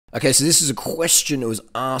Okay, so this is a question that was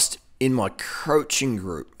asked in my coaching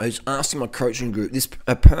group. I was asking my coaching group,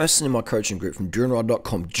 a person in my coaching group from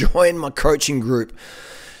durianrider.com, join my coaching group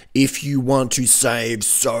if you want to save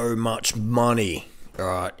so much money. All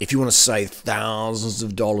right, if you want to save thousands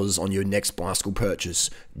of dollars on your next bicycle purchase,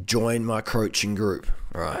 join my coaching group.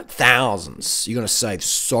 All right, thousands. You're going to save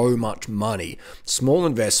so much money. Small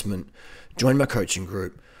investment. Join my coaching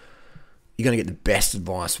group. You're going to get the best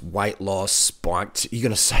advice, weight loss, spiked. You're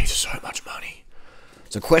going to save so much money.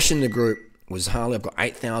 So the question in the group was, Harley, I've got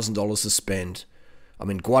 $8,000 to spend. I'm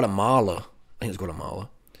in Guatemala. I think it's Guatemala.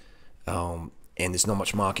 And there's not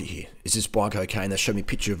much market here. Is this bike okay? And they showed me a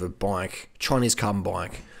picture of a bike, Chinese carbon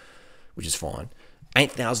bike, which is fine.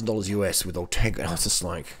 $8,000 US with Ortega. And I was just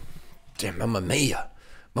like, damn, mamma mia.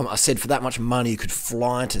 I said for that much money, you could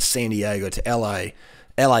fly to San Diego, to LA,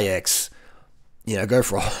 LAX, go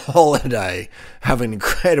for a holiday, have an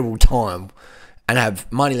incredible time, and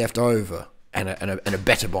have money left over and a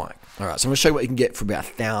better bike. All right, so I'm going to show you what you can get for about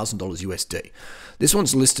 $1,000 USD. This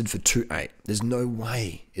one's listed for 2.8. There's no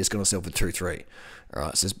way it's going to sell for 2.3. All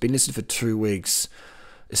right, so it's been listed for 2 weeks.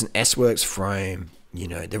 It's an S-Works frame.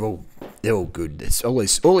 They're all good. It's all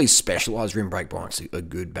these specialized rim brake bikes are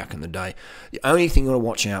good back in the day. The only thing you want to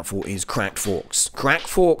watch out for is cracked forks. Cracked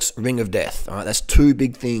forks, ring of death. All right, that's two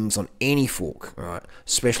big things on any fork. All right,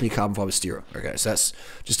 especially carbon fiber steerer. Okay, so that's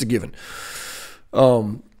just a given.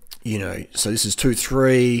 So this is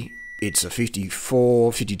 2.3. It's a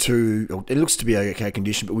 54, 52. It looks to be okay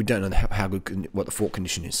condition, but we don't know how good what the fork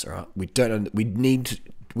condition is. All right, we don't know.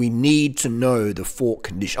 We need to know the fork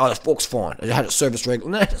condition. Oh, the fork's fine. I had it serviced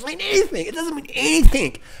regularly. No, it doesn't mean anything. It doesn't mean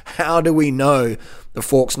anything. How do we know the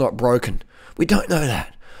fork's not broken? We don't know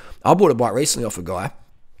that. I bought a bike recently off a guy,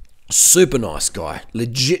 super nice guy,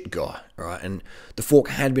 legit guy, all right? And the fork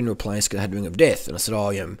had been replaced because it had ring of death. And I said,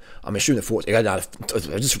 I'm assuming the fork, I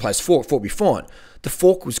just replaced the fork will be fine. The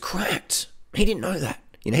fork was cracked. He didn't know that.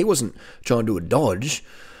 He wasn't trying to do a dodge.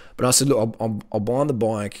 But I said, look, I'll buy the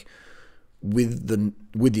bike with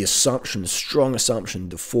the assumption, the strong assumption,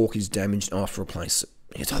 the fork is damaged after replace it.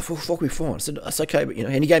 He said, the fork will be fine. I said, that's okay, but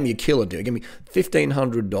and he gave me a killer deal. He gave me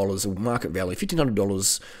 $1,500 of market value,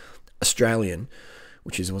 $1,500 Australian,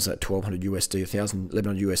 which is, what's that, 1,200 USD,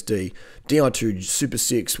 1,100 USD, Di2 Super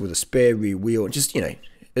 6 with a spare rear wheel, and just, a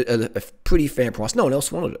pretty fair price. No one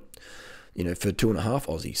else wanted it, for 2.5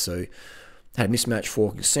 Aussie. So had a mismatched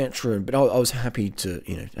fork, etc. But I was happy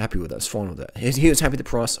happy with that. I was fine with that. He was happy with the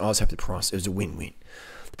price. I was happy with the price. It was a win-win.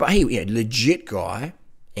 But he, legit guy,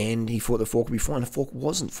 and he thought the fork would be fine. The fork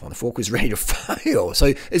wasn't fine. The fork was ready to fail. So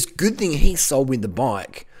it's a good thing he sold me the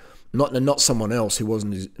bike, not someone else who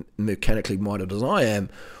wasn't as mechanically minded as I am.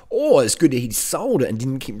 Or it's good that he sold it and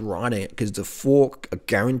didn't keep riding it, because the fork, I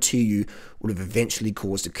guarantee you, would have eventually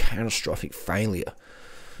caused a catastrophic failure,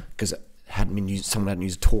 because someone hadn't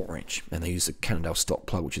used a torque wrench, and they used a Cannondale stock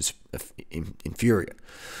plug, which is infuriating.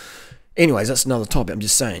 Anyways, that's another topic. I'm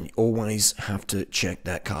just saying, you always have to check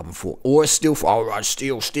that carbon fork. Or a steel fork. Oh, right,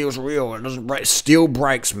 steel's real. It doesn't break. Steel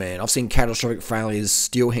breaks, man. I've seen catastrophic failures,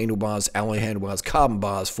 steel handlebars, alloy handlebars, carbon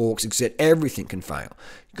bars, forks, etc. Everything can fail.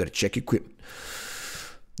 You've got to check your equipment.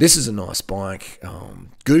 This is a nice bike.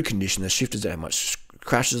 Good condition. The shifters don't have much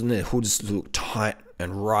crashes in there. The hoods look tight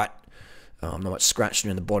and right. Not much scratching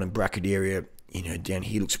in the bottom bracket area. Down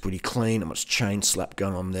here looks pretty clean. Not much chain slap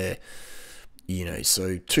going on there.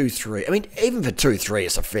 So 2.3. I mean, even for 2.3,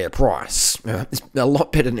 it's a fair price. It's a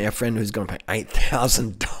lot better than our friend who's going to pay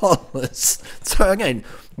 $8,000. So again,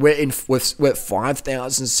 we're at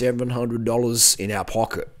 $5,700 in our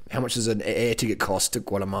pocket. How much does an air ticket cost to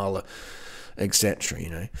Guatemala,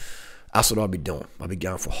 etc.? That's what I'd be doing. I'd be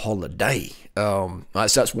going for a holiday. So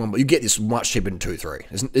that's one, but you get this much cheaper than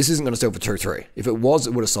 2.3. This isn't going to sell for 2.3. If it was,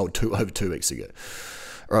 it would have sold over 2 weeks ago.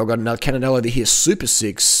 All right, I've got another Cannondale over here, Super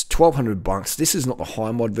 6, $1,200. This is not the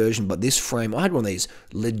high mod version, but this frame, I had one of these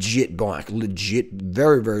legit bike,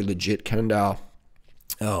 very, very legit Cannondale,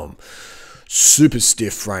 super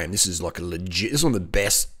stiff frame. This is like a legit. This is one of the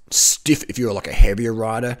best stiff if you're like a heavier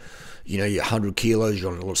rider. You're 100 kilos,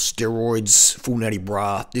 you're on a lot of steroids, full natty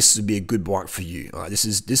bra. This would be a good bike for you. All right,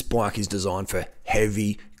 this bike is designed for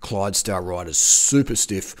heavy Clydesdale riders. Super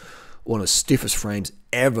stiff, one of the stiffest frames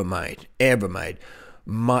ever made.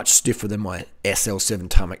 Much stiffer than my SL7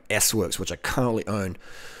 Tarmac S-Works, which I currently own. And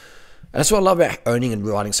that's what I love about owning and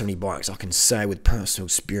riding so many bikes. I can say with personal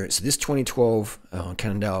experience, this 2012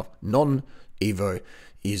 Cannondale non-Evo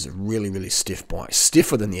is a really, really stiff bike.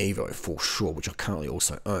 Stiffer than the Evo for sure, which I currently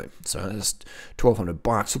also own. So that's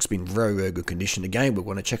 $1,200. Looks been very, very good condition. Again, we're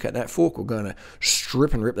going to check out that fork. We're going to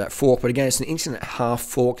strip and rip that fork. But again, it's an 1.5 inch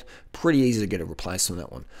fork. Pretty easy to get a replacement on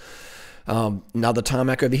that one. Another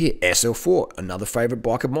tarmac over here, SL4, another favorite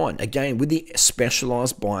bike of mine. Again, with the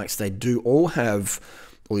Specialized bikes, they do all have,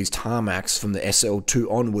 all these tarmacs from the SL2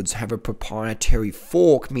 onwards have a proprietary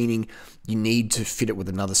fork, meaning you need to fit it with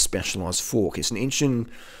another Specialized fork. It's an inch and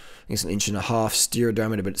a half steer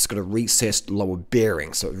diameter, but it's got a recessed lower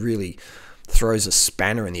bearing, so it really throws a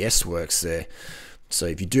spanner in the S-Works there. So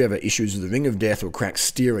if you do have issues with the ring of death or cracked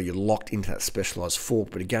steerer, you're locked into that Specialized fork.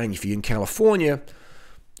 But again, if you're in California,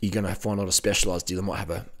 you're going to find a lot of Specialized dealer might have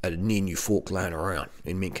a near new fork laying around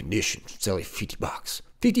in mint condition. It's only $50.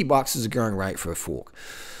 $50 is a going rate for a fork.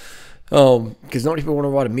 Because not many people want to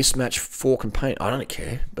ride a mismatched fork and paint. I don't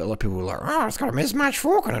care, but a lot of people are like, oh, it's got a mismatched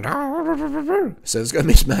fork in it. So it's got a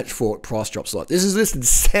mismatched fork, price drops like this. Is listed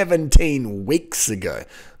 17 weeks ago.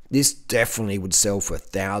 This definitely would sell for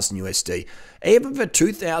 $1,000 USD. Even for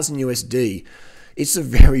 $2,000 USD, it's a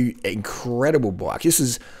very incredible bike.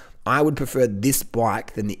 I would prefer this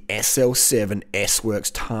bike than the SL7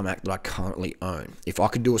 S-Works tarmac that I currently own. If I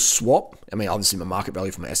could do a swap, I mean, obviously my market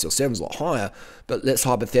value for my SL7 is a lot higher, but let's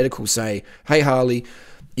hypothetical say, hey Harley,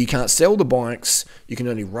 you can't sell the bikes, you can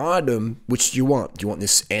only ride them. Which do you want? Do you want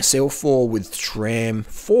this SL4 with SRAM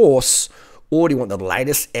Force, or do you want the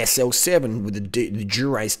latest SL7 with the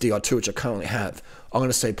Durace Di2, which I currently have? I'm going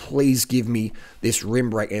to say, please give me this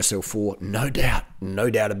rim brake SL4. No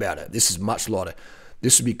doubt about it. This is much lighter.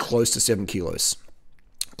 This would be close to 7 kilos,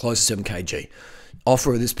 close to 7 kg.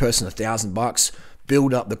 Offer this person $1,000,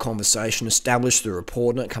 build up the conversation, establish the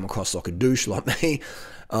rapport, don't come across like a douche like me,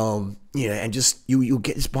 and just you'll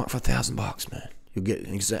get this bike for $1,000, man. You'll get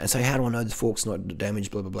and say, how do I know the fork's not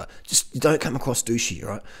damaged? Blah blah blah. Just don't come across douchey,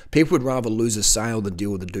 right? People would rather lose a sale than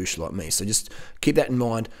deal with a douche like me. So just keep that in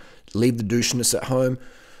mind. Leave the douchiness at home.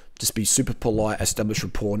 Just be super polite, establish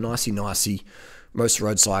rapport, nicey. Most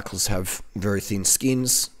road cyclists have very thin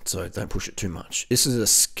skins, so don't push it too much. This is a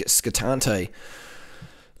Scatante,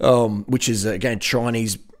 which is, again,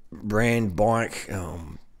 Chinese brand bike,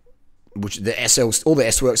 which all the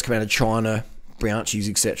S-Works come out of China, Bianchi's,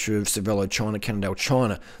 etc., Cervelo, China, Cannondale,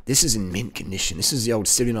 China. This is in mint condition. This is the old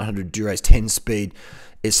 7900 Durace 10-speed.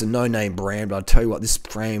 It's a no-name brand, but I'll tell you what, this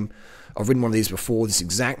frame, I've ridden one of these before, this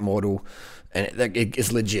exact model, and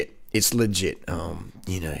it's legit. It's legit.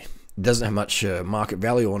 It doesn't have much market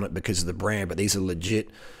value on it because of the brand, but these are legit.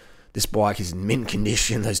 This bike is in mint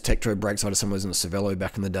condition. Those Tektro brakes I had somewhere in the Cervelo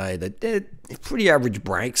back in the day, they're pretty average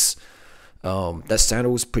brakes. That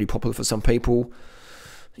saddle is pretty popular for some people.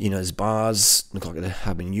 Those bars look like they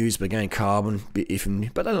have been used, but again, carbon, bit iffy,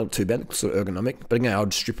 but they don't look too bad, sort of ergonomic. But again,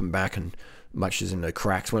 I'd strip them back, and much as in no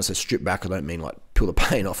cracks. When I say strip back, I don't mean like peel the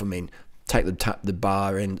paint off. I mean take the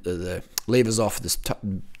bar and the levers off, just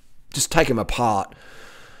take them apart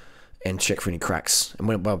and check for any cracks.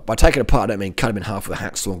 And by taking it apart, I don't mean cut them in half with a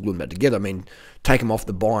hacksaw and glue them back together. I mean take them off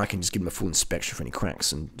the bike and just give them a full inspection for any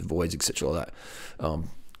cracks and voids, etc. like that.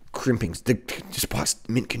 Crimpings, just bike's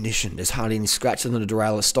mint condition. There's hardly any scratches on the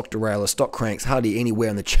derailleur, stock cranks, hardly anywhere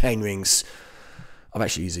on the chain rings. I've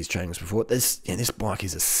actually used these chain rings before. This bike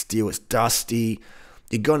is a steal. It's dusty.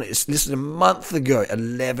 It's listed a month ago,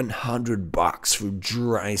 $1,100 for a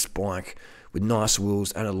Durace bike with nice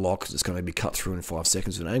wheels and a lock that's going to be cut through in 5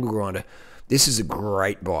 seconds with an angle grinder. This is a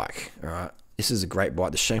great bike, all right? This is a great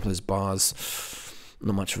bike. The shape of those bars,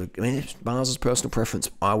 not much of a... I mean, bars is personal preference.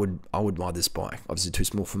 I would buy this bike. Obviously too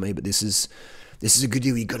small for me, but this is a good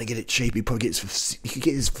deal. You're going to get it cheap. You could get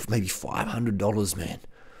this for maybe $500, man.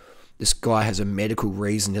 This guy has a medical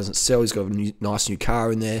reason. He doesn't sell. He's got a nice new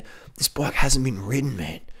car in there. This bike hasn't been ridden,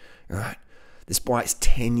 man, all right? This bike's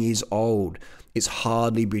 10 years old. It's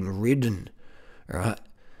hardly been ridden. All right,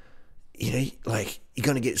 like you're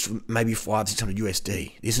gonna get maybe $500-600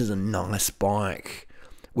 USD. This is a nice bike.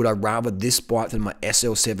 Would I rather this bike than my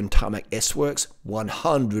SL7 Tarmac S-Works?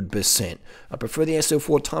 100%. I prefer the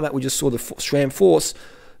SL4 Tarmac. We just saw the SRAM Force,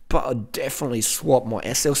 but I'd definitely swap my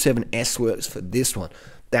SL7 S-Works for this one.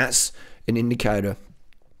 That's an indicator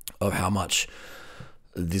of how much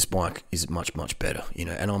this bike is much better,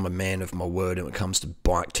 and I'm a man of my word when it comes to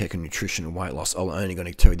bike tech and nutrition and weight loss. I'm only going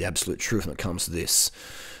to tell you the absolute truth when it comes to this.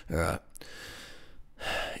 All right,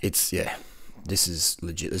 this is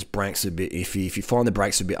legit. This brake's a bit iffy. If you find the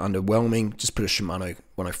brakes a bit underwhelming, just put a Shimano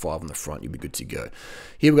 105 on the front. You'll be good to go.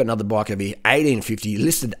 Here we've got another bike over here, $1,850,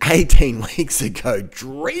 listed 18 weeks ago.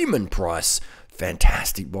 Dreaming price.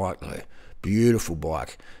 Fantastic bike though. Beautiful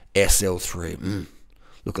bike. SL3.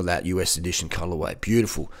 Look at that US edition colorway.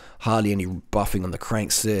 Beautiful. Hardly any buffing on the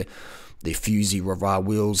cranks there. The Fusey Ravar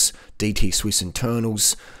wheels. DT Swiss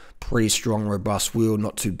internals. Pretty strong, robust wheel.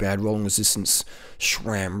 Not too bad. Rolling resistance.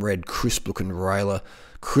 SRAM red, crisp looking derailleur.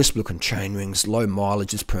 crisp looking chain rings, low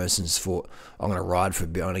mileage. This person's thought, I'm going to ride for a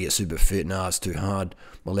bit, I'm going to get super fit. Nah, it's too hard.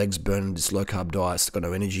 My legs burning, this low carb diet's got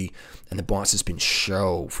no energy. And the bike's just been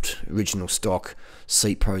shelved. Original stock,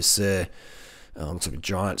 seat posts there. Looks like a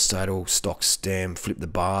giant saddle, stock stem, flip the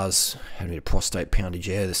bars, had a bit of prostate poundage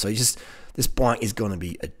there. So this bike is going to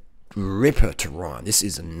be a ripper to ride. This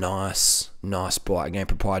is a nice bike. Again,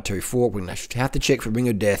 proprietary fork. We're going to have to check for ring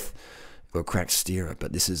of death or cracked steerer,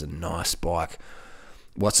 but this is a nice bike.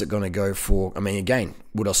 What's it going to go for? I mean, again,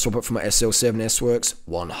 would I swap it for my SL7 S-Works?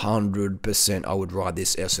 100% I would ride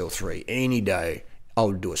this SL3 any day. I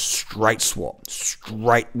would do a straight swap,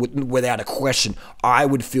 without a question. I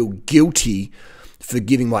would feel guilty for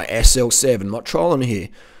giving my SL7, not trolling here,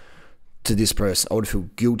 to this person. I would feel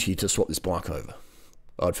guilty to swap this bike over.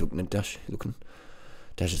 I'd feel, Dash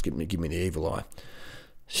is giving me the evil eye.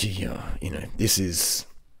 She, this is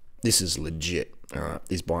legit. All right,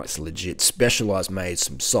 these bikes are legit. Specialized made,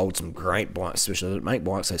 sold some great bikes. Especially that make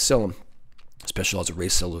bikes, they sell them. Specialized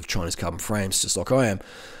reseller of Chinese carbon frames, just like I am.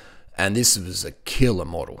 And this was a killer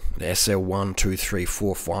model. The SL1, 2, 3,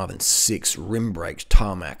 4, 5, and 6 rim brakes,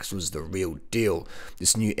 tarmacs was the real deal.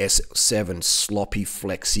 This new SL7, sloppy,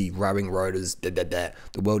 flexy, rowing rotors, The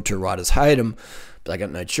World Tour riders hate them, but I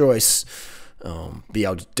got no choice. But yeah,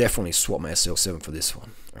 I'll definitely swap my SL7 for this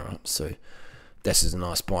one. All right, so this is a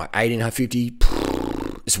nice bike. 1850,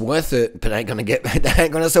 it's worth it, but ain't gonna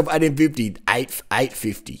sell for 1850.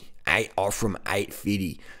 850, off from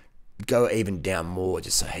 850. Go even down more.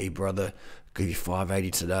 Just say, hey brother, I'll give you 580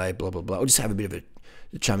 today, blah blah blah. Or just have a bit of a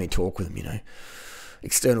chummy talk with them,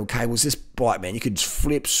 External cables. This bike, man, you could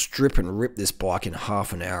flip, strip, and rip this bike in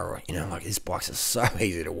half an hour. Like these bikes are so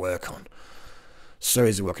easy to work on. So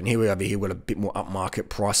easy to work on. Here we have we've got a bit more upmarket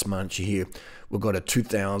price munch here. We've got a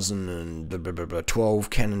 2012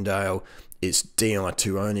 Cannondale. It's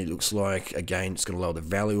DI2 only. It looks like, again, it's going to lower the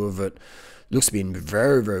value of it. Looks to be in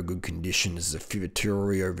very, very good condition. There's a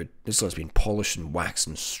Fivatori over it. This looks to be polished and waxed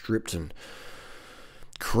and stripped and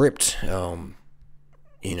crimped.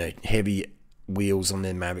 Heavy wheels on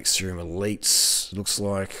their Mavic Serum Elites. Looks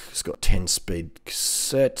like it's got 10-speed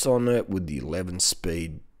cassettes on it with the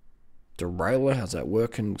 11-speed derailleur. How's that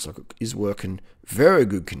working? Looks like it is working. Very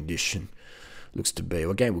good condition. Looks to be.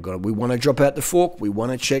 Again, we want to drop out the fork. We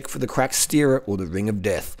want to check for the cracked steerer or the ring of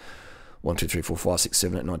death. 1, 2, 3, 4, 5, 6,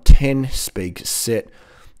 7, 8, 9, 10 speed cassette.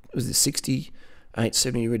 Was it 68,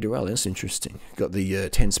 70 red derailleur? That's interesting. Got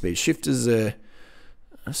the 10-speed shifters there.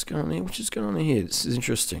 What's going on here? What's going on here? This is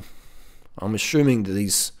interesting. I'm assuming that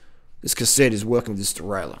this cassette is working with this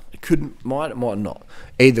derailleur. It might not.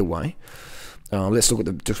 Either way, let's look at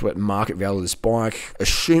the market value of this bike.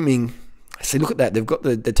 Assuming, see, look at that.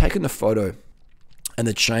 They're taking the photo, and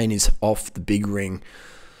the chain is off the big ring.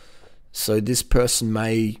 So this person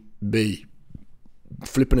may be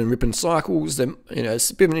flipping and ripping cycles.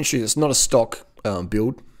 It's a bit of an issue. It's not a stock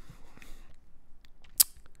build.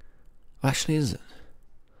 Actually, is it?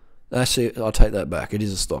 Actually, I'll take that back. It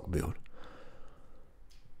is a stock build.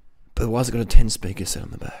 But why has it got a 10-speed cassette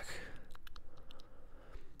on the back?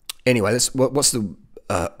 Anyway, what's the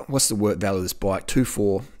work value of this bike?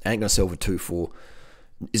 2.4. Ain't gonna sell for 2.4.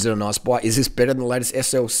 Is it a nice bike? Is this better than the latest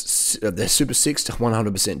SL, the Super 6?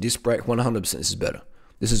 100% disc brake. 100%. This is better.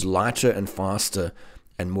 This is lighter and faster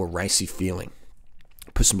and more racy feeling.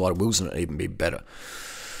 Put some lighter wheels on it, even be better.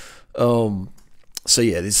 So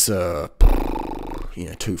yeah, this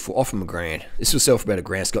 2.4 off from $1,000. This will sell for about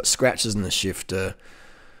 $1,000. It's got scratches in the shifter.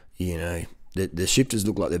 The shifters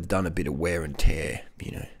look like they've done a bit of wear and tear.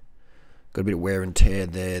 Got a bit of wear and tear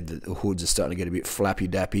there. The hoods are starting to get a bit flappy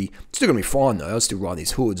dappy. Still gonna be fine though. I'll still ride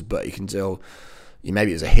these hoods, but you can tell.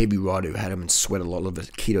 Maybe it was a heavy rider who had them and sweat a lot of the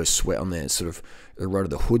keto sweat on there. Sort of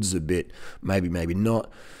eroded the hoods a bit. Maybe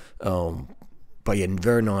not. But yeah,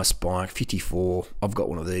 very nice bike. 54. I've got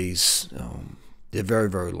one of these. They're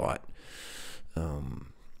very, very light. But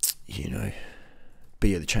yeah,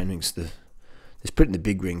 the chain rings. It's put in the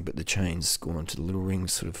big ring, but the chain's gone onto the little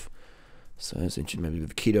rings, sort of. So it's interesting. Maybe a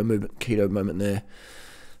bit of a keto moment there.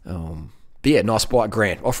 But yeah, nice bike.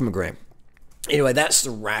 $1,000. Off from $1,000. Anyway, that's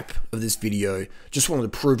the wrap of this video. Just wanted to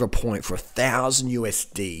prove a point. For $1,000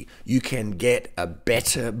 USD, you can get a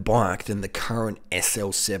better bike than the current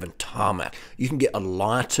SL7 tarmac. You can get a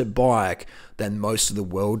lighter bike than most of the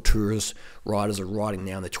World Tours riders are riding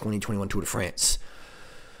now in the 2021 Tour de France.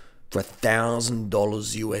 For $1,000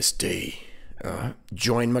 USD. Alright,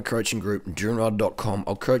 join my coaching group, durianrider.com.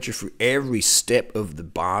 I'll coach you through every step of the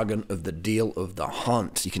bargain, of the deal, of the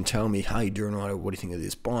hunt. You can tell me, hey, Durianrider, what do you think of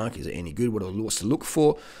this bike? Is it any good? What are the laws to look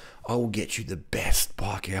for? I will get you the best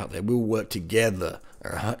bike out there. We'll work together.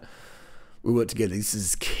 Alright, We work together. This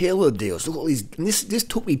is killer deals. Look at all these. And this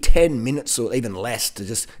took me 10 minutes or even less to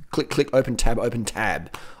just click, open tab. I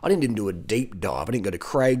didn't even do a deep dive. I didn't go to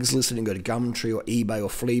Craigslist. I didn't go to Gumtree or eBay or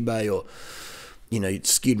Fleabay or,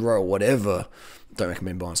 Skid Row or whatever. Don't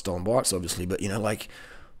recommend buying stolen bikes, obviously. But,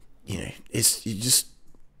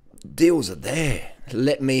 deals are there.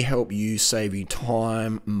 Let me help you save you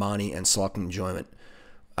time, money, and cycling enjoyment.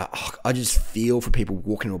 I just feel for people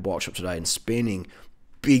walking into a bike shop today and spending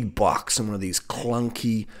big bucks on one of these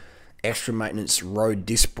clunky, extra maintenance road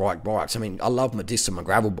disc brake bikes. I mean, I love my discs on my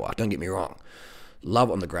gravel bike, don't get me wrong. Love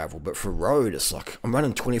it on the gravel, but for road, it's like I'm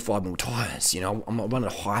running 25mm tires. I'm running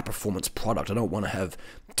a high performance product. I don't want to have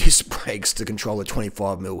disc brakes to control a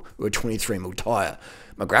 25mm or a 23mm tire.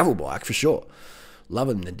 My gravel bike, for sure.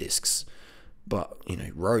 Loving the discs. But,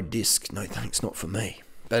 road disc, no thanks, not for me.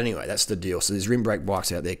 But anyway, that's the deal. So there's rim brake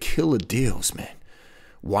bikes out there. Killer deals, man.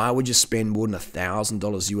 Why would you spend more than $1,000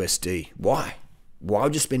 USD? Why? Why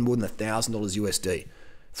would you spend more than $1,000 USD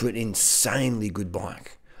for an insanely good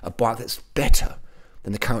bike? A bike that's better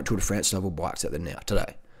than the current Tour de France level bikes out there now,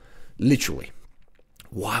 today. Literally.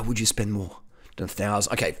 Why would you spend more than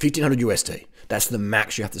 $1,000? Okay, $1,500 USD. That's the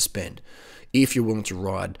max you have to spend if you're willing to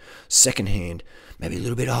ride secondhand, maybe a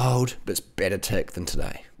little bit old, but it's better tech than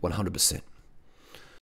today, 100%.